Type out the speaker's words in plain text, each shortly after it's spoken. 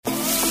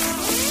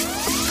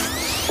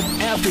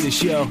After the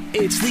show,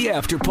 it's the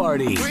After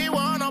Party. We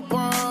wanna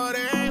party.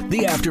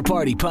 The After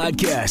Party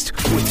Podcast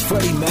with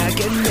Freddie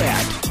Mac and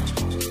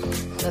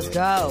Matt. Let's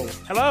go.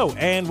 Hello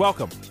and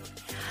welcome.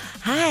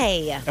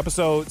 Hi.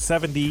 Episode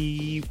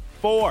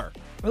 74.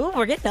 Ooh,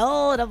 we're getting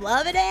old. I'm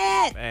loving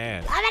it.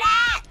 Man, Loving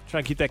it.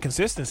 trying to keep that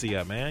consistency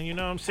up, man. You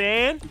know what I'm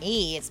saying?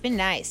 Hey, it's been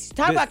nice.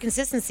 Talk about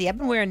consistency. I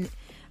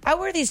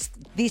wear these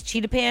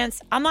cheetah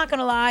pants. I'm not going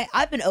to lie.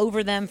 I've been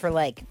over them for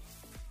like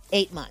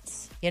 8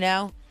 months, you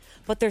know?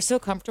 But they're so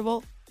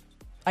comfortable.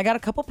 I got a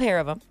couple pair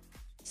of them.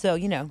 So,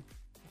 you know.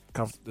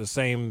 The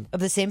same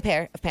Of the same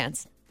pair of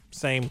pants.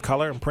 same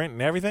color and print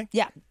and everything?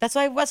 Yeah. That's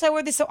why I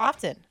wear these so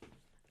often.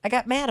 I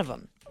got mad of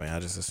them. I mean, I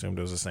just assumed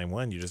it was the same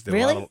one. You just did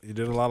Really? you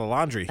did a lot of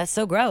laundry. That's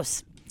so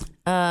gross.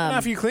 Now,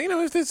 if you clean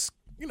it, it's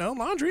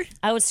laundry.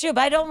 I was true,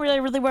 but I don't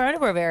really wear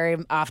underwear very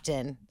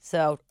often.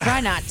 So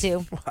try not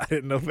to. I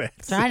didn't know that.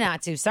 Try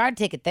not to. Sorry to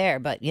take it there,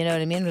 but you know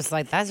what I mean? It's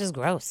like, that's just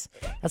gross.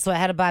 That's why I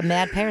had to buy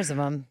mad pairs of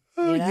them.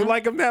 You know? You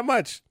like them that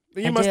much?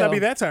 You I must not do. be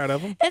that tired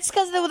of them. It's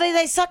because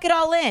they suck it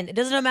all in. It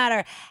doesn't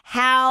matter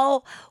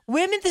how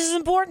women, this is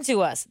important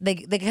to us. They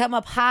come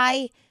up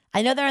high.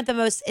 I know they aren't the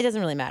most, it doesn't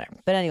really matter.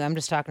 But anyway, I'm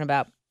just talking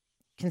about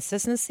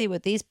consistency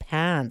with these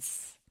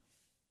pants.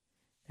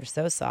 They're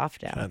so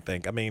soft I now.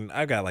 think. I mean,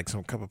 I got like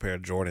some couple pair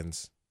of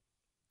Jordans.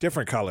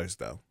 Different colors,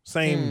 though.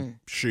 Same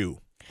shoe,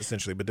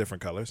 essentially, but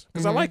different colors.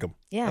 Because I like them.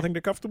 Yeah. I think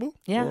they're comfortable.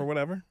 Yeah. Or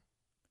whatever.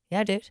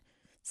 Yeah, dude.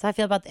 So I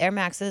feel about the Air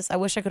Maxes. I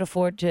wish I could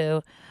afford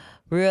to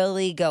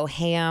really go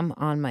ham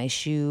on my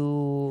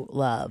shoe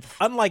love.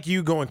 Unlike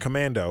you going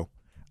commando,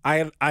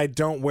 I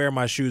don't wear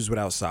my shoes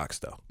without socks,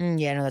 though.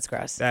 Yeah, no, that's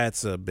gross.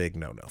 That's a big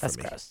no-no That's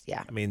for me. gross.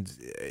 Yeah. I mean,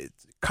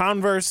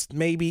 Converse,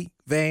 maybe.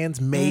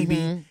 Vans,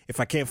 maybe. If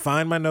I can't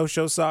find my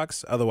no-show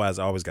socks. Otherwise,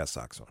 I always got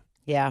socks on.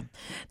 Yeah.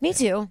 Me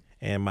too.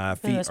 And my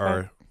the feet most part.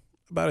 are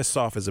about as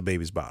soft as a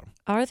baby's bottom.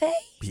 Are they?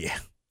 Yeah.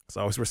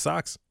 So I always wear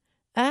socks.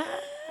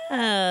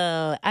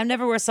 Oh, I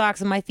never wear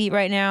socks on my feet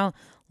right now.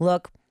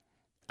 Look,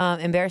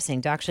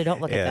 embarrassing. Actually,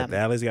 don't look Yeah, at them.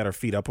 Allie's got her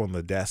feet up on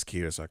the desk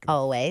here, so I can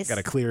Always. got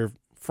a clear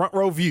front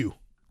row view.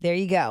 There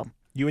you go.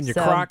 You and your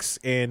So- Crocs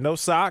and no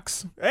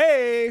socks.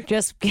 Hey,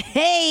 Just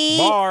hey,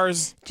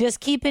 bars. just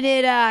keeping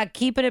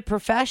it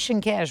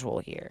profession casual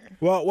here.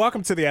 Well,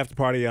 welcome to the after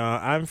party.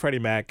 I'm Freddie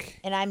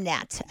Mac. And I'm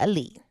Nat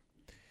Ali.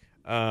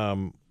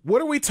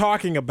 What are we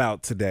talking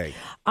about today?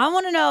 I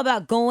want to know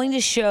about going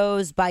to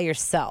shows by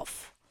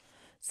yourself.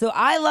 So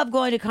I love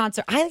going to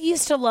concerts. I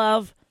used to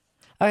love,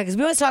 okay, because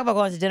we always talk about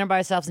going to dinner by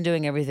ourselves and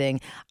doing everything.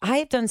 I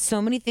have done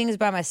so many things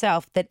by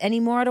myself that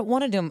anymore I don't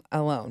want to do them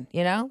alone.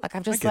 You know, like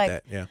I'm just get like,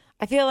 that, yeah.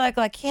 I feel like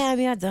yeah, I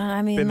mean, I've done.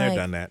 I mean, Been there, like,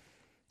 done that.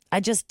 I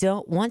just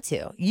don't want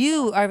to.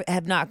 You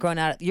have not grown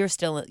out. You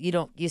still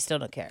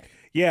don't care.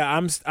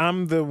 Yeah,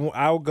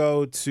 I'll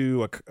go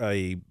to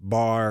a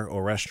bar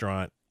or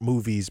restaurant,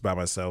 movies by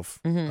myself.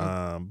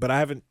 But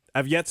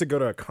I've yet to go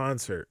to a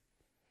concert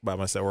by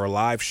myself or a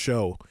live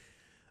show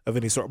of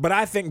any sort. But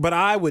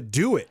I would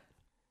do it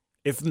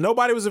if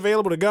nobody was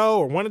available to go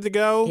or wanted to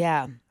go.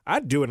 Yeah.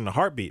 I'd do it in a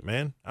heartbeat,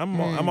 man. I'm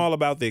all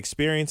about the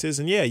experiences,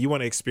 and yeah, you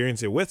want to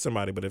experience it with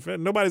somebody. But if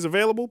nobody's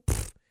available,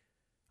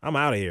 I'm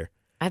out of here.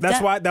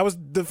 That was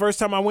the first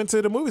time I went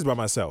to the movies by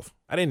myself.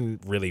 I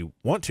didn't really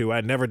want to.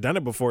 I'd never done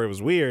it before. It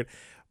was weird.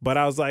 But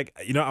I was like,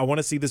 I want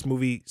to see this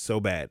movie so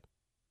bad.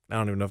 I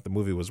don't even know if the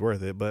movie was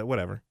worth it, but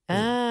whatever. It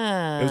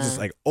was just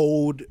like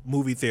old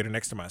movie theater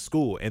next to my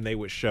school, and they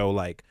would show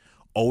like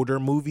older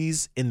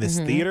movies in this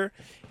theater,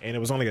 and it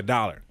was only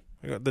 $1.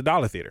 The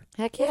Dollar Theater.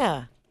 Heck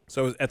yeah.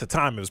 So at the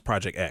time, it was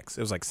Project X.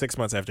 It was like 6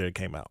 months after it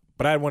came out.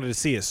 But I wanted to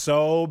see it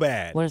so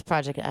bad. What is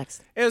Project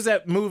X? It was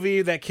that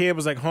movie, that kid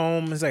was like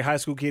home. He's like a high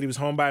school kid. He was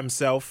home by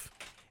himself.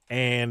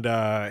 And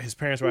his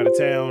parents were out of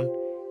town.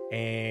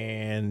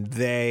 And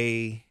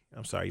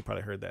I'm sorry, you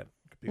probably heard that.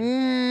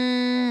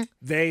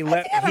 They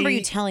let. I remember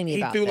you telling me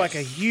about He threw this. like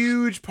a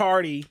huge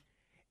party.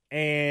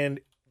 And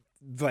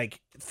like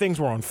things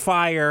were on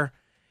fire.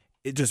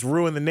 It just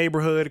ruined the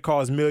neighborhood,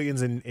 caused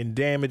millions in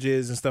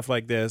damages and stuff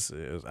like this.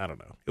 I don't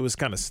know. It was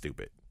kind of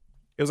stupid.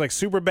 It was like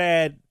super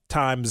bad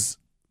times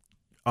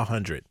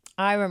 100.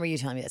 I remember you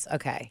telling me this.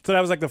 Okay. So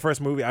that was like the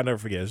first movie. I'll never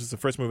forget. It was just the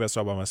first movie I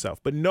saw by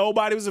myself. But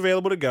nobody was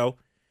available to go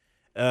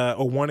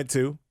or wanted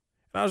to.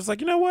 And I was just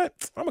like, you know what?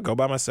 I'm going to go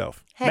by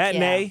myself. Heck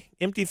Matinee,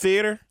 empty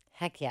theater.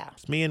 Heck yeah.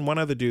 It's me and one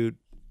other dude.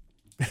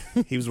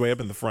 He was way up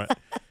in the front.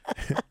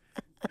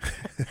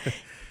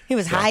 He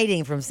was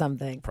hiding from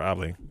something.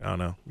 Probably. I don't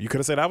know. You could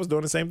have said I was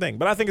doing the same thing.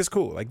 But I think it's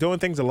cool. Like doing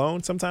things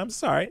alone sometimes,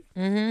 it's all right.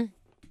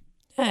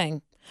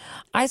 Dang.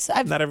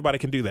 I've Not everybody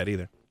can do that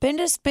either. been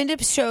to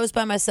shows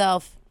by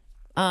myself.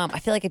 I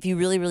feel like if you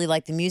really, really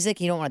like the music,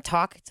 you don't want to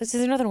talk. There's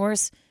nothing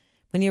worse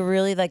when you're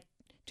really like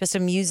just a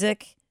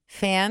music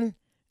fan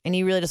and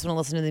you really just want to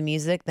listen to the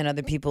music. Then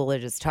other people are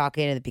just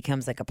talking and it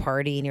becomes like a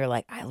party and you're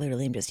like, I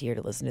literally am just here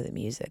to listen to the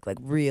music. Like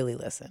really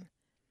listen.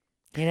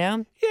 You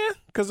know? Yeah,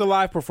 because the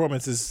live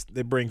performances,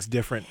 it brings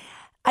different.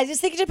 I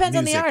just think it depends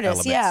on the Music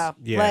artist. elements.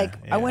 Yeah, Like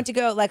yeah. I went to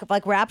go like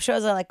rap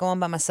shows. I like going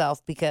by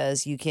myself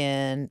because you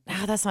can.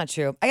 Oh, that's not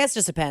true. I guess it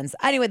just depends.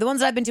 Anyway, the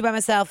ones that I've been to by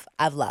myself,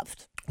 I've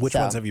loved. Which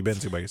ones have you been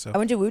to by yourself? I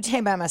went to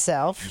Wu-Tang by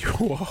myself.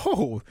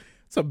 Whoa,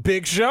 it's a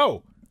big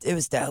show. It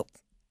was dope.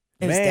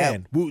 It was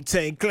dope.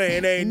 Wu-Tang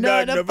Clan ain't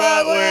nothing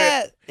about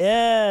it.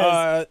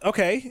 Yes.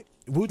 Okay,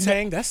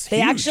 Wu-Tang, that's They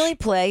huge. actually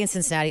play in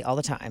Cincinnati all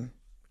the time.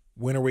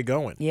 When are we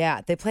going?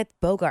 Yeah, they play at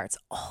Bogarts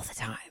all the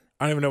time.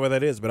 I don't even know where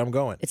that is, but I'm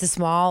going. It's a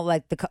small,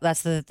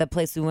 that's the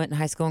place we went in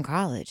high school and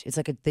college. It's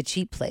like the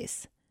cheap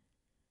place.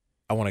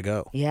 I want to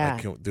go. Yeah.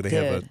 Do they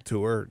have a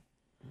tour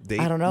date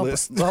I don't know.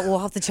 list? Well, we'll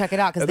have to check it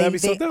out because That'd be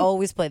so they dope.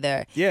 always play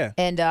there. Yeah.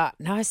 And now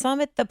I saw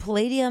them at the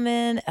Palladium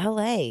in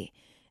L.A.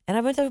 And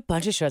I went to a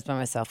bunch of shows by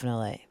myself in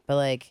L.A. But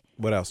like,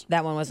 What else?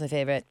 that one was my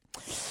favorite.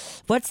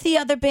 What's the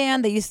other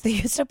band they used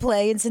to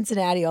play in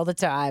Cincinnati all the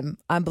time?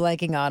 I'm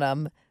blanking on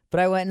them, but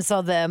I went and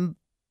saw them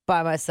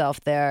by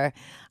myself there.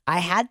 I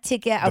had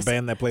ticket. The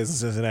band that plays in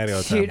Cincinnati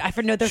all the time. Dude, I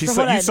know they're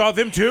from. You saw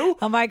them too?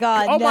 Oh my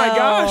God. Oh no. my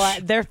gosh.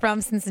 They're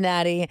from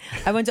Cincinnati.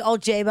 I went to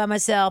Alt J by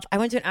myself. I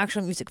went to an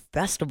actual music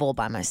festival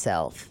by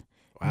myself.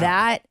 Wow.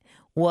 That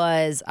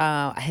was,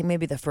 I think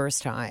maybe the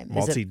first time.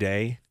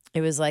 Multi-day?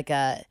 It was like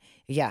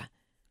yeah.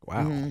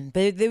 Wow.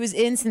 But it was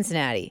in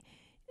Cincinnati.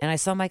 And I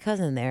saw my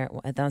cousin there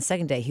on the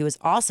second day. He was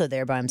also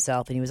there by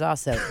himself, and he was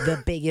also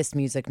the biggest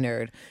music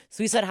nerd.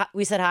 So we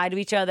said hi to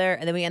each other,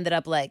 and then we ended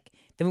up then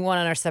we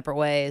went on our separate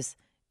ways,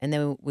 and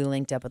then we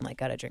linked up and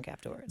got a drink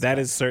afterwards. That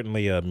is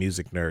certainly a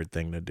music nerd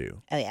thing to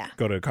do. Oh yeah.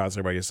 Go to a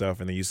concert by yourself,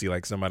 and then you see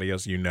somebody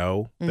else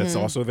that's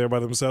also there by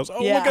themselves.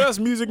 Oh, Yeah. look at us,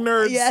 music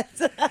nerds. Yes.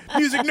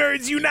 Music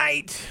nerds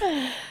unite.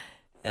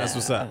 That's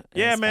what's up.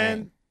 Yeah,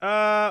 man.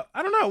 I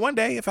don't know. One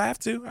day, if I have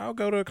to, I'll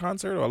go to a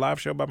concert or a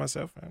live show by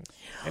myself.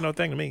 Ain't no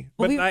thing to me.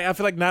 But I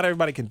feel like not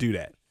everybody can do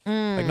that.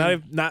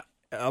 Like not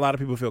a lot of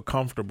people feel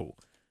comfortable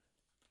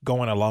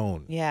going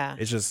alone. Yeah.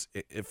 It's just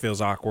it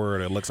feels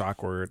awkward. It looks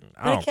awkward.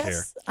 I don't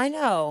care. I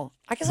know.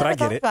 I guess But I I never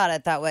get thought it. about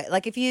it that way.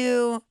 Like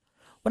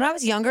when I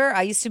was younger,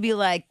 I used to be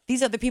like,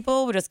 these other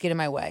people would just get in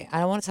my way. I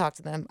don't want to talk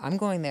to them. I'm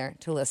going there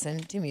to listen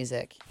to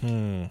music.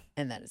 And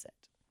that is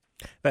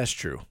it. That's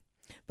true.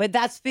 But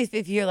that's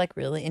if you're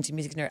really into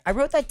music nerd. I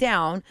wrote that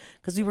down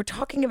because we were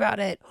talking about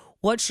it.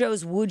 What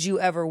shows would you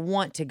ever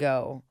want to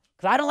go?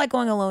 Because I don't like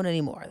going alone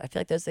anymore. I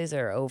feel like those days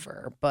are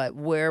over. But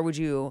where would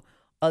you,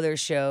 other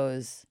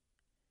shows,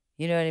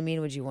 you know what I mean,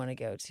 would you want to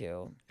go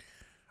to?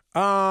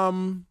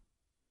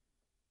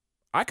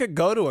 I could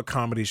go to a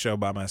comedy show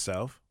by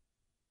myself.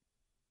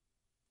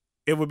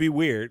 It would be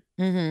weird,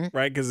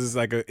 right? Because it's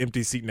like an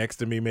empty seat next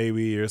to me,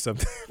 maybe, or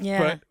something. Yeah.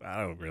 But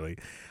I don't really.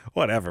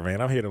 Whatever,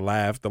 man. I'm here to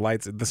laugh.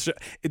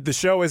 The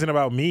show isn't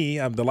about me.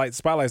 The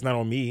spotlight's not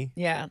on me.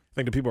 Yeah. I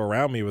think the people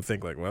around me would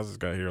think well, this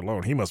guy here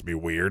alone. He must be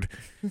weird.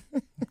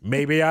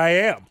 Maybe I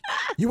am.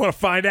 You want to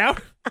find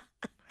out?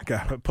 I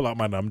gotta pull out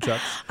my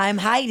nunchucks. I'm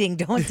hiding.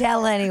 Don't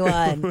tell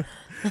anyone.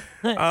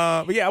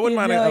 But yeah, I wouldn't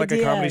mind no a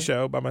comedy idea.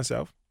 show by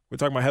myself. We're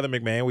talking about Heather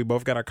McMahon. We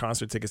both got our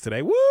concert tickets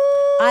today. Woo!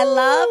 I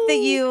love that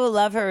you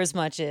love her as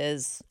much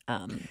as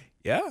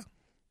Yeah.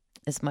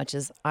 as much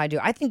as I do.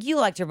 I think you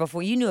liked her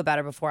before. You knew about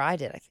her before I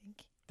did, I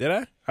think. Did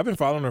I? I've been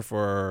following her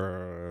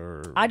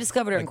for. I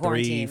discovered her in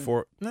quarantine.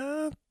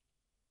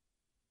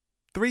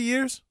 3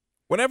 years.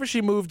 Whenever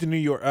she moved to New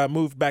York,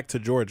 moved back to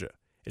Georgia,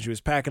 and she was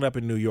packing up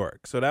in New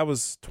York. So that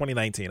was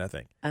 2019, I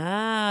think.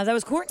 Ah, that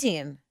was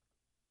quarantine.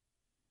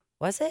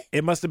 Was it?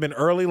 It must have been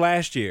early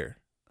last year.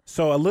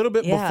 So a little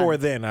bit Yeah. before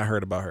then, I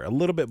heard about her. A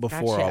little bit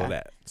before Gotcha. all of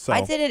that. So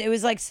I did it. It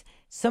was like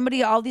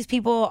all of these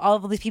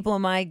people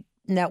in my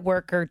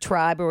network or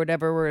tribe or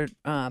whatever were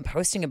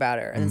posting about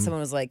her. And then someone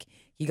was like,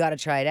 you got to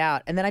try it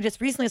out. And then I just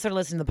recently started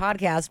listening to the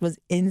podcast, was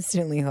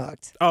instantly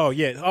hooked. Oh,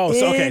 yeah. Oh,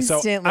 so, okay. So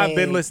Instantly. I've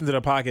been listening to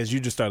the podcast. You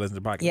just started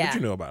listening to the podcast. Yeah. But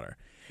you knew about her.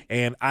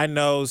 And I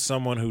know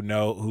someone who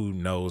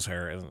knows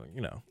her. And,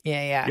 Yeah,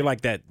 yeah. you're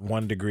like that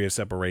 1 degree of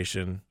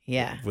separation.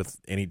 Yeah. With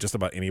just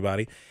about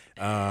anybody.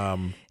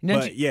 No,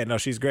 But yeah, no,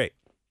 she's great.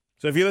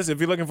 So if you're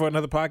looking for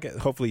another podcast,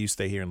 hopefully you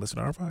stay here and listen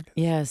to our podcast.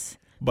 Yes.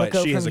 But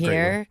go she has from a great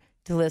here one.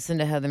 to listen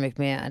to Heather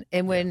McMahon.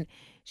 And when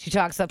she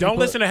talks up Don't people,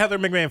 listen to Heather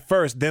McMahon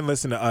first, then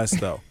listen to us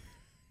though.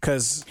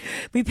 Because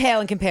we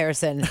pale in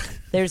comparison.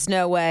 There's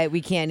no way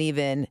we can't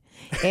even.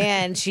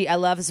 And I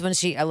love when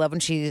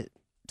she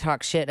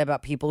talks shit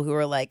about people who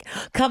are like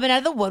coming out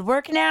of the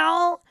woodwork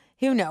now,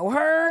 who know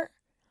her.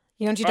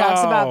 You know, and she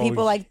talks about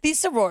people like these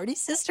sorority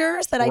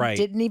sisters that I Right.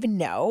 didn't even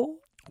know.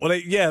 well,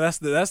 yeah, that's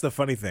the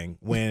funny thing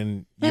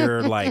when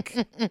you're like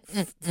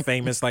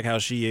famous like how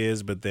she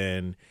is, but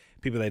then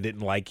people that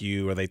didn't like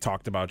you or they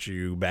talked about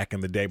you back in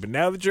the day, but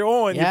now that you're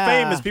on, Yeah.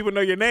 you're famous, people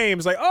know your name.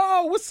 It's like,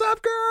 oh, what's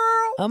up,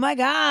 girl? Oh my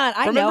God,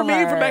 I Remember know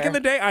me her. from back in the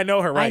day? I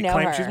know her, right? I know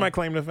her. She's my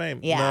claim to fame.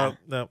 Yeah.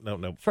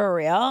 No. For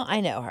real, I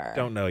know her.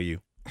 Don't know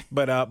you.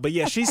 But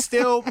yeah, she's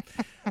still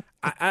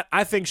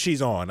I think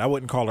she's on. I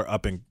wouldn't call her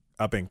up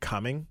and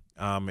coming.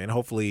 And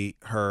hopefully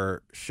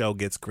her show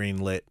gets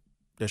greenlit.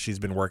 That she's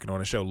been working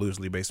on a show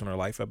loosely based on her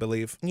life, I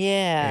believe.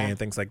 Yeah. And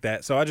things like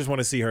that. So I just want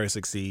to see her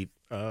succeed.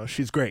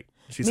 She's great.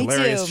 She's Me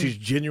hilarious. too. She's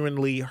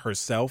genuinely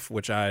herself,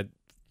 which I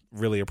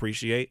really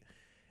appreciate.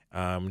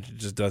 She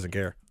just doesn't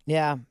care,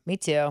 Yeah, me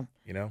too.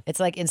 you know?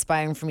 It's like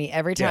inspiring for me.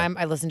 Every Yeah. time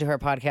I listen to her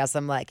podcast,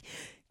 I'm like,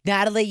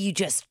 Natalie,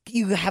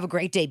 you have a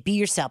great day. Be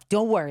yourself.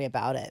 Don't worry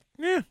about it.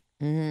 Yeah.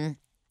 Mm-hmm.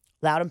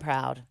 Loud and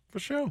proud. For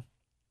sure.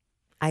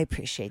 I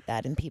appreciate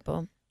that in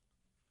people.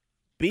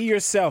 Be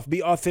yourself.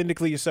 Be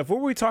authentically yourself. What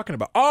were we talking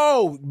about?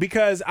 Oh,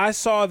 because I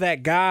saw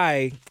that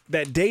guy,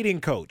 that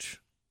dating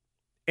coach,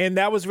 and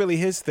that was really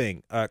his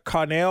thing.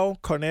 Cornell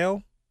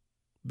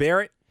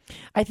Barrett.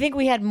 I think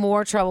we had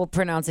more trouble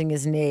pronouncing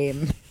his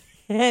name.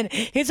 And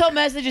his whole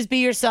message is be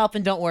yourself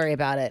and don't worry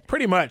about it.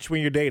 Pretty much when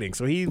you're dating.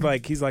 So he's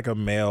like a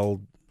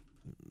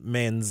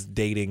men's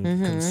dating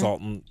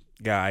consultant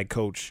guy,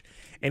 coach.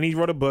 And he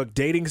wrote a book,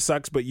 Dating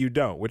Sucks But You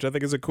Don't, which I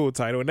think is a cool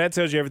title. And that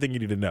tells you everything you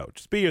need to know.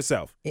 Just be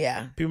yourself.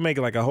 Yeah. People make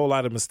like a whole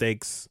lot of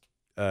mistakes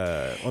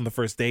on the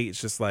first date.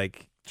 It's just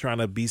like trying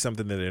to be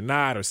something that they're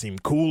not or seem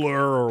cooler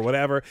or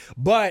whatever.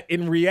 But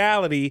in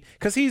reality,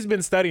 because he's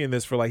been studying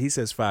this for he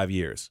says 5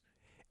 years.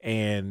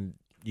 And,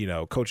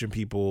 coaching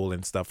people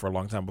and stuff for a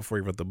long time before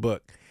he wrote the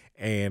book.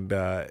 And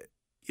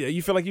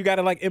you feel like you got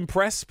to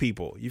impress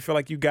people. You feel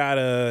like you got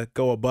to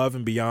go above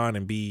and beyond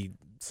and be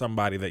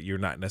somebody that you're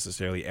not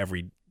necessarily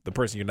the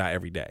person you're not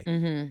every day.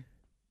 Mm-hmm.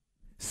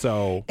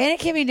 So. And it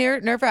can be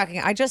nerve-wracking.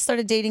 I just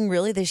started dating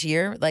really this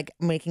year,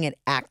 making an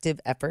active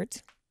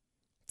effort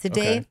to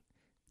date.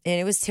 And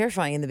it was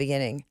terrifying in the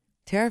beginning.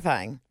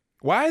 Terrifying.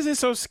 Why is it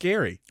so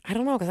scary? I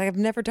don't know, because I've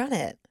never done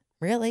it.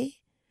 Really?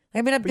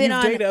 I've you've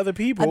dated other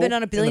people. I've been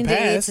on a billion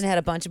dates and had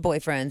a bunch of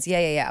boyfriends.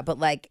 Yeah. But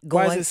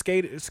why is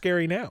it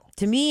scary now?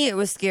 To me, it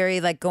was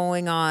scary,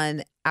 going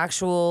on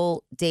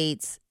actual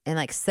dates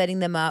and setting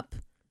them up.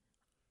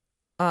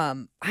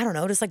 I don't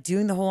know, just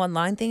doing the whole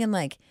online thing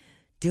and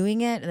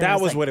doing it. And that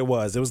was what it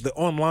was. It was the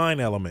online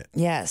element.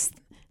 Yes,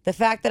 the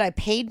fact that I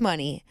paid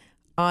money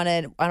on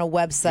a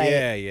website.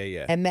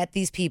 Yeah. And met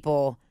these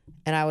people,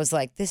 and I was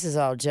like, this is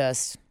all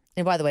just.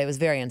 And by the way, it was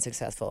very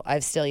unsuccessful.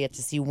 I've still yet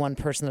to see one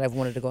person that I've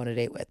wanted to go on a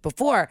date with.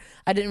 Before,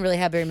 I didn't really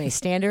have very many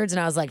standards, and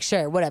I was like,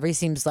 sure, whatever. He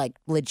seems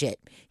legit.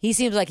 He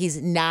seems like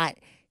he's not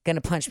going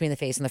to punch me in the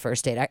face on the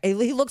first date.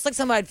 He looks like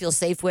somebody I'd feel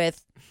safe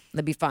with.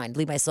 That'd be fine.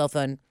 Leave my cell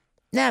phone.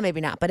 Nah,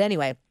 maybe not. But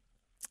anyway,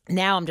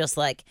 now I'm just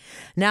but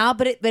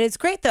it's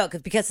great though,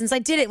 because since I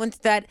did it, went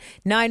through that,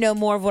 now I know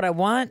more of what I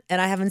want, and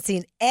I haven't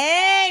seen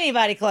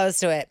anybody close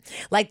to it.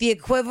 The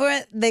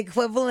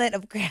equivalent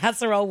of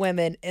Casserole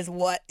Women is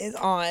what is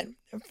on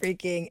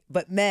freaking,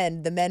 but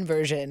the men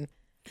version.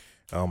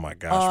 Oh my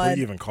gosh, what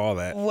do you even call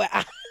that? Well,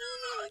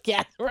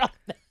 Casserole.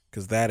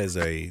 Because that is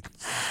a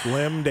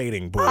slim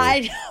dating pool.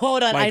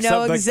 Hold on. I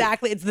know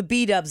exactly. It's the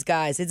B-dubs,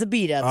 guys. It's a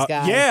B-dubs,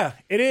 guys. Yeah,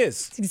 it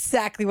is. It's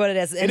exactly what it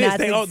is. And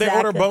they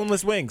order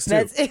boneless wings,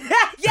 too.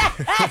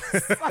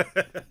 Yes!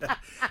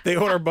 They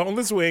order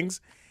boneless wings,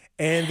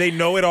 and they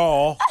know it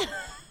all.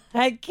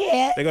 I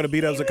can't. They go to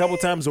B-dubs a couple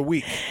times a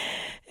week.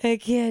 I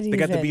can't even. They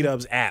got the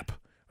B-dubs app.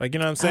 You know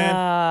what I'm saying?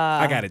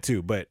 I got it,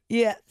 too, but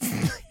yeah.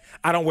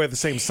 I don't wear the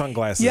same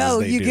sunglasses as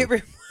they do.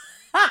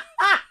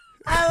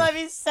 I love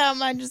you so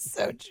much. It's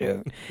so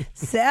true.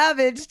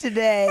 Savage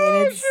today,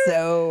 and it's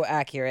so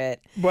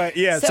accurate. But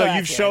yeah, so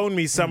you've shown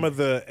me some of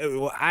the.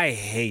 Well, I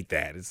hate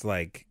that. It's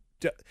like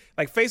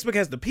Facebook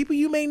has the people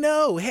you may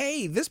know.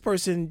 Hey, this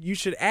person, you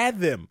should add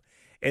them.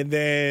 And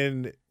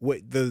then what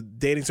the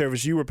dating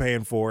service you were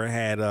paying for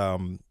had,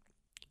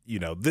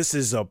 this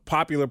is a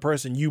popular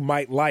person you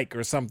might like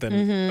or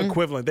something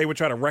equivalent. They would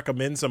try to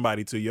recommend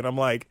somebody to you, and I'm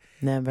like,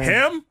 never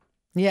him.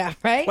 Yeah,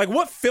 right.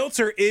 What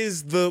filter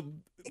is the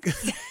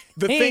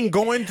thing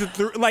going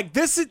through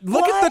this is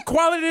look at the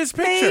quality of this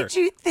picture. Made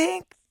you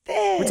think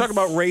this? We're talking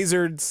about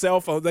razored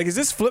cell phone. Is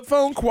this flip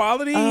phone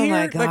quality here?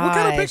 My gosh. What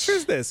kind of picture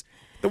is this?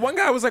 The one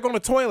guy was on a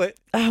toilet.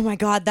 Oh my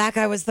God, that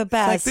guy was the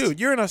best. Dude,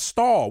 you're in a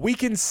stall. We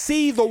can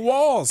see the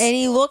walls. And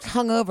he looked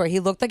hungover. He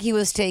looked like he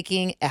was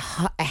taking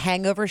a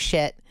hangover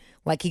shit.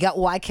 He got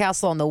White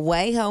Castle on the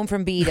way home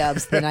from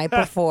B-dubs the night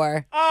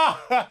before.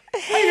 I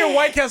get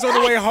White Castle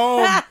on the way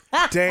home.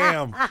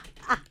 Damn.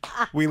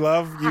 We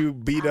love you,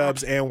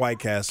 B-dubs and White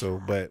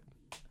Castle, but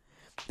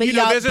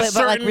there's a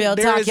certain real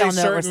talk, y'all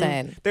know what we're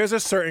saying. There's a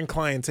certain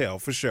clientele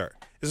for sure.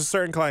 There's a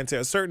certain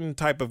clientele, a certain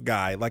type of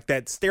guy,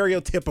 that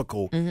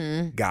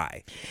stereotypical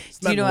guy.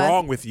 It's nothing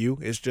wrong with you.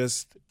 It's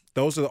just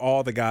those are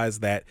all the guys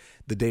that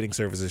the dating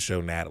services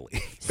show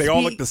Natalie. They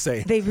all look the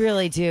same. They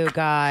really do.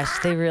 Gosh,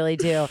 they really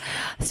do.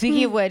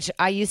 Speaking of which,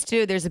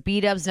 there's a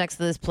B-dubs next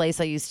to this place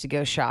I used to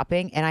go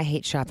shopping, and I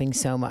hate shopping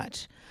so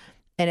much.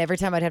 And every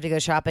time I'd have to go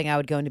shopping, I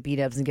would go into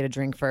B-dubs and get a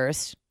drink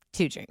first.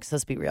 2 drinks.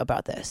 Let's be real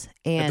about this.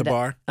 And, at the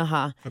bar?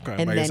 Uh-huh. Okay,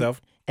 and by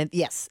yourself? And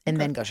yes, and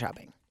then go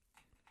shopping.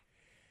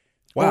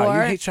 Wow,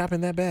 you hate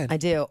shopping that bad? I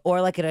do.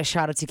 Or get a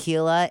shot of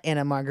tequila and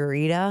a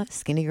margarita,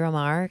 Skinny Girl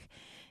Marg,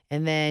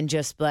 and then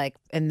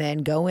and then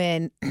go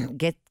in,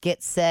 get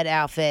said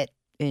outfit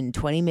in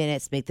 20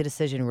 minutes, make the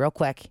decision real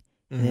quick,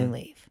 and then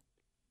leave.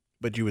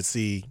 But you would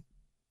see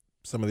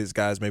some of these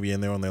guys maybe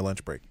in there on their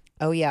lunch break.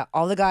 Oh yeah,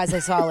 all the guys I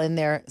saw in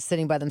there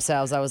sitting by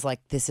themselves, I was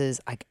like, "This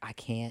is I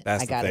can't."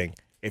 That's the thing.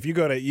 If you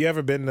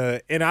ever been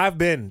to, and I've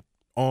been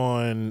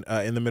on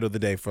in the middle of the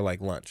day for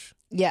lunch.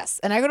 Yes,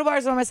 and I go to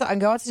bars by myself. I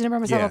go out to dinner by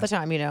myself all the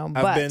time.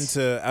 But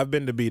I've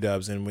been to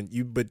B-dubs,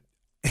 and but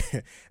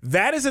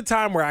that is a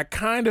time where I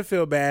kind of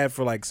feel bad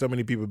for like so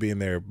many people being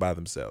there by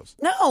themselves.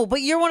 No,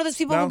 but you're one of those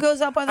people who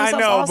goes out by themselves. I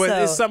know, also.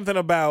 but it's something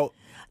about.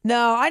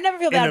 No, I never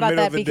feel bad about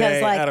that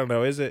because, like, I don't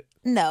know. Is it?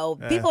 No,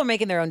 people are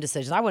making their own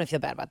decisions. I wouldn't feel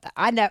bad about that.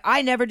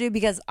 I never do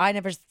because I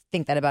never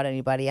think that about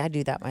anybody. I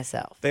do that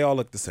myself. They all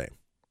look the same.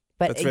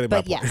 But that's really my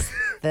point. Yes,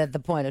 the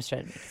point of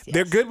trying to make. Yes.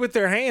 They're good with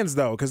their hands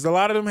though, because a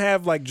lot of them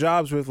have like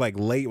jobs with like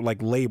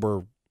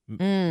labor,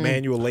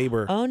 manual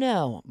labor. Oh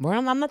no,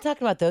 I'm not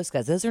talking about those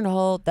guys. Those are the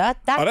whole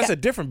that. Oh, that's a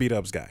different beat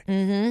ups guy.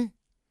 Mm-hmm.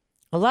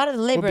 A lot of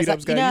the laborers,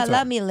 like, I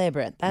love me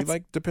labor. You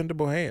like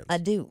dependable hands. I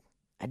do.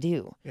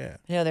 Yeah.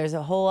 There's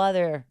a whole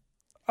other.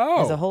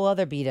 There's a whole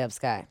other beat ups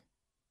guy.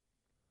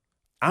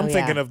 I'm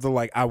thinking of the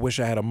like, I wish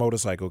I had a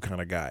motorcycle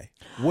kind of guy.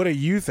 What are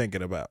you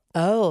thinking about?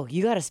 Oh,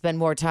 you got to spend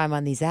more time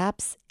on these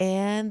apps.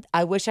 And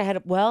I wish I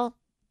had,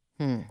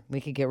 we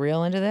could get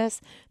real into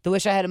this. The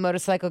wish I had a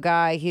motorcycle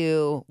guy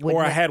who would.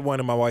 Or I had one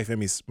and my wife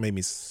made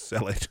me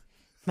sell it.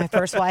 My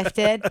first wife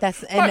did. My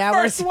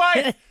first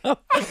wife.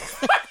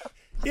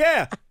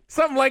 Yeah,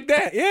 something like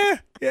that.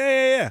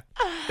 Yeah.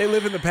 They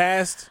live in the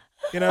past,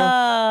 you know?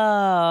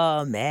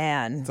 Oh,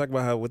 man. Talk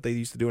about what they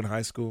used to do in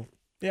high school.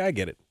 Yeah, I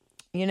get it.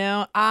 You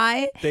know,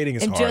 I Dating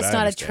is am hard. just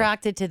not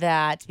attracted to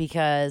that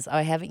because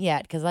I haven't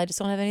yet, because I just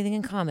don't have anything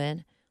in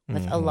common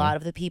with a lot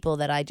of the people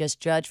that I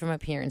just judge from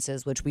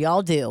appearances, which we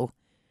all do.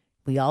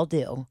 We all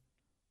do.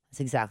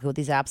 That's exactly what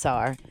these apps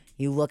are.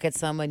 You look at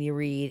someone, you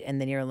read, and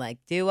then you're like,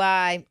 do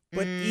I?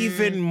 But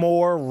even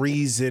more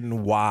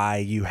reason why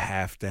you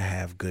have to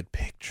have good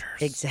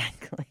pictures.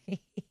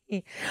 Exactly.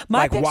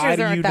 My like, pictures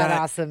aren't that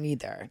awesome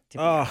either, to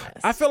be honest.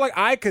 I feel like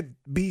I could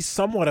be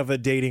somewhat of a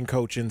dating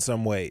coach in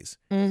some ways.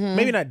 Mm-hmm.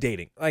 Maybe not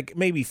dating, like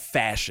maybe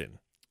fashion.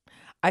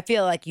 I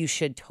feel like you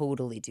should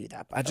totally do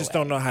that. I just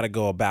don't know how to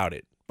go about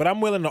it. But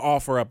I'm willing to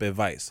offer up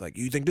advice. Like,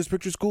 you think this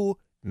picture's cool?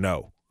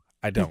 No,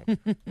 I don't.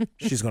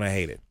 She's going to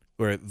hate it.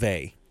 Or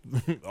they,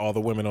 all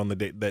the women on the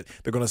date, that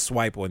they're going to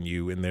swipe on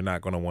you and they're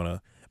not going to want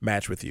to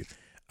match with you.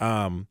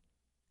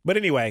 But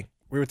anyway,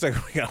 we were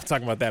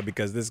talking about that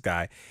because this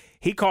guy,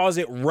 he calls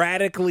it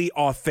radically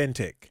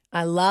authentic.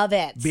 I love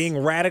it. Being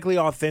radically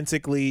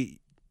authentically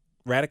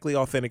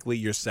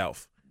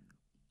yourself.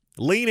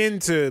 Lean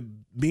into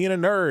being a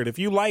nerd. If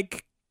you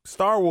like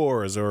Star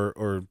Wars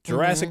or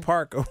Jurassic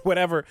Park or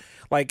whatever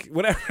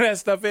that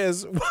stuff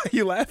is, why are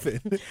you laughing?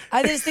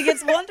 I just think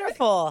it's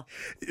wonderful.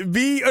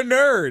 Be a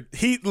nerd.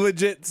 He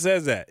legit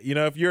says that. You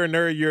know, if you're a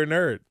nerd, you're a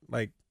nerd.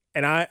 Like,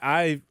 and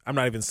I'm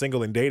not even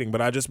single and dating,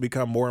 but I just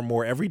become more and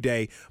more every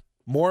day,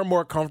 more and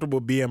more comfortable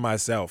being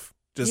myself.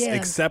 Just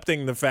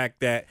accepting the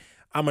fact that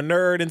I'm a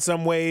nerd in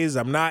some ways,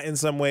 I'm not in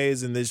some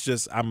ways, and it's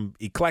just I'm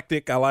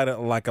eclectic. I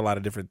like a lot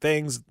of different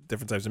things,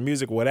 different types of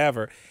music,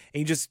 whatever.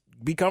 And you just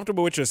be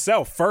comfortable with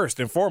yourself first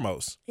and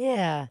foremost.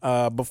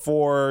 Yeah.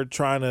 Before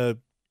trying to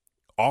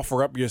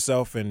offer up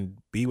yourself and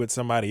be with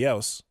somebody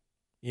else,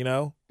 you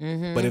know?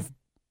 Mm-hmm. But if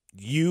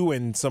you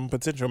and some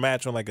potential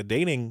match on like a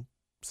dating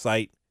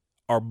site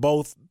are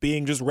both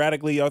being just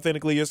radically,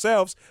 authentically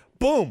yourselves,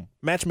 boom,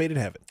 match made in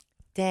heaven.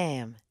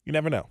 Damn. You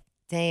never know.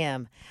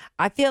 Damn.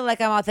 I feel like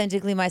I'm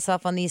authentically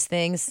myself on these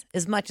things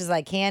as much as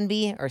I can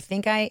be or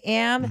think I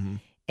am. Mm-hmm.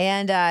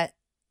 And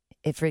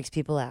it freaks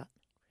people out.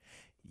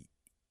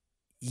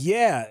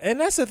 Yeah. And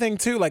that's the thing,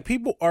 too. Like,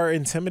 people are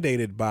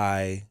intimidated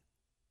by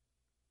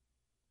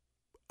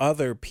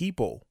other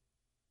people.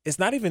 It's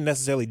not even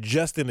necessarily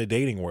just in the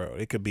dating world.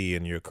 It could be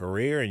in your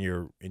career, in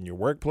your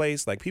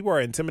workplace. Like, people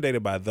are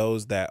intimidated by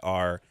those that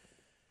are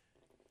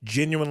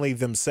genuinely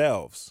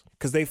themselves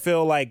because they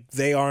feel like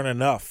they aren't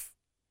enough.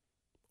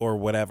 Or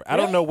whatever. I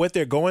don't know what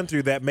they're going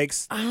through that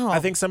makes. I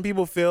think some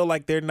people feel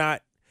like they're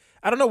not.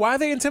 I don't know why are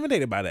they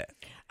intimidated by that.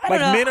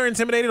 Like men are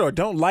intimidated or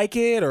don't like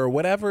it or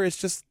whatever. It's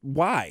just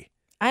why.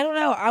 I don't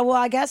know.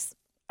 I guess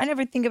I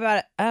never think about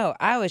it. Oh,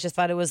 I always just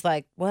thought it was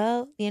like,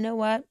 well, you know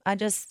what? I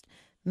just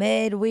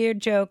made a weird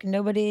joke and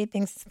nobody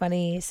thinks it's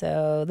funny,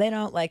 so they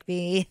don't like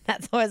me.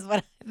 That's always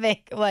what I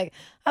think. Like,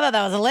 I thought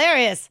that was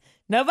hilarious.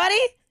 Nobody.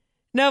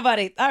 All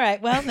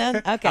right. Well, no.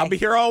 Okay. I'll be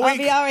here all week. I'll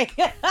be all right.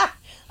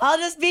 I'll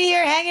just be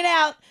here hanging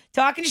out,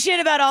 talking shit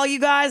about all you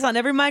guys on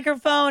every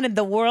microphone, and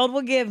the world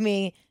will give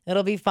me.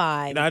 It'll be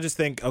fine. And I just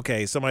think,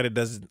 okay, somebody that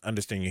doesn't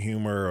understand your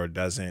humor or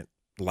doesn't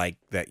like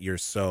that you're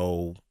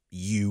so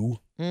you,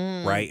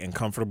 right, and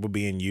comfortable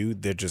being you,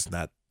 they're just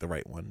not the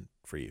right one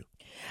for you.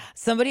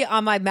 Somebody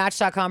on my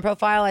Match.com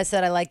profile, I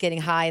said I like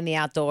getting high in the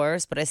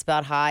outdoors, but I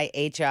spelled high,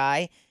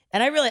 H-I.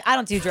 And I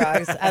don't do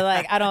drugs.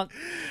 I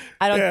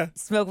don't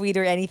smoke weed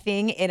or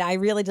anything. And I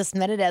really just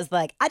meant it as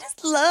like, I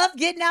just love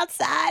getting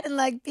outside and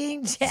like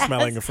being jazzed.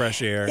 Smelling the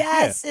fresh air.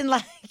 Yes. Yeah. And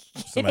like.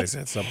 Somebody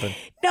said something.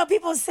 No,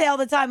 people say all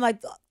the time,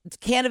 like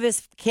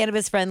cannabis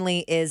friendly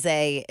is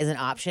an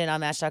option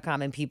on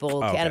Match.com. And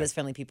cannabis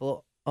friendly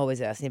people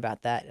always ask me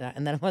about that.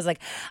 And then I was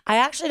like,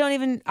 I don't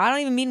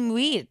even mean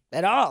weed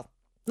at all.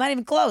 Not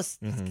even close.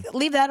 Mm-hmm.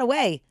 Leave that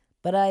away.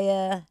 But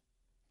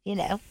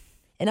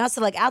And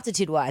also, like,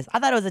 altitude-wise, I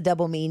thought it was a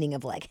double meaning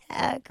of, like,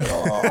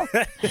 cool.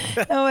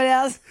 Nobody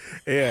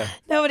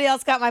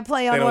else got my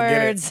play on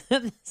words.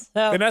 And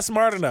that's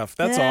smart enough.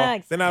 That's all.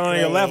 Exactly. They're not on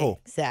your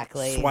level.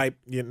 Exactly. Swipe,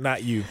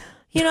 not you.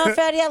 You know,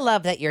 Fetty, I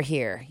love that you're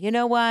here. You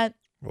know what?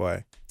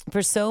 Why?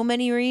 For so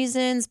many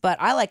reasons, but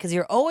I like because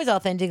you're always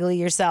authentically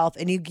yourself,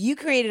 and you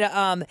created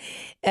an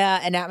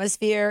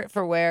atmosphere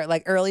for where,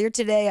 like, earlier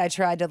today, I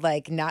tried to,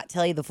 like, not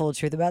tell you the full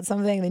truth about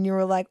something, and then you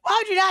were like,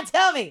 "Why would you not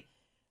tell me?"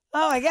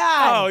 Oh my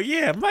God! Oh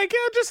yeah, Michael,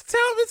 just tell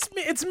him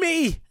it's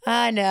me.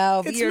 I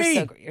know. It's you're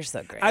me. You're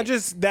so great. I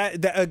just that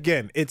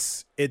again,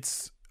 it's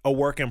a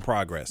work in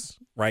progress,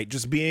 right?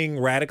 Just being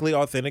radically,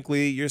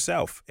 authentically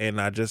yourself, and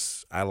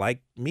I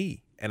like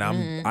me, and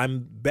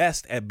I'm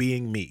best at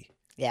being me.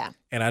 Yeah.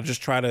 And I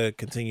just try to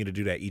continue to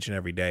do that each and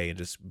every day, and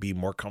just be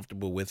more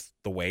comfortable with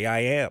the way I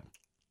am,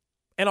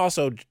 and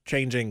also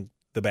changing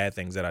the bad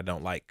things that I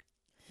don't like.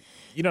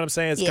 You know what I'm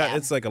saying? It's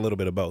it's like a little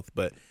bit of both,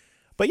 but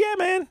yeah,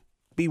 man.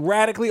 Be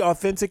radically,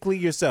 authentically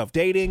yourself.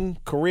 Dating,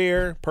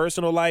 career,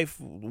 personal life,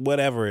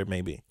 whatever it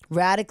may be.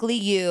 Radically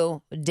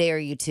you, dare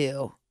you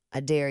to.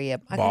 I dare you.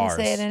 I can't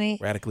say it any.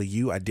 Radically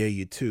you, I dare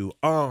you to.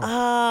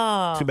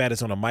 Oh. Too bad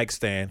it's on a mic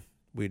stand.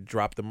 We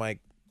dropped the mic.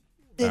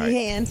 In your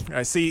hand.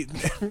 I see.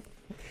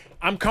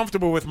 I'm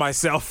comfortable with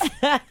myself.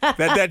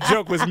 that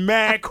joke was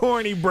mad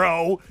corny,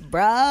 bro.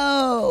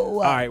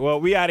 All right,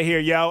 well, we out of here,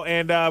 yo,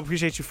 and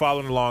appreciate you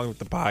following along with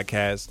the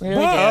podcast. Really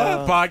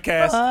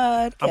podcast.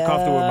 I'm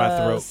comfortable with my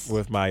throat,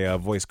 with my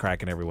voice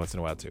cracking every once in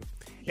a while, too.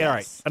 Yeah, all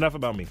right, enough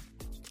about me.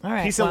 All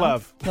right. Peace and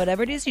love.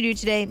 Whatever it is you do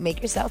today,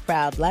 make yourself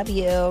proud. Love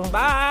you.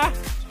 Bye.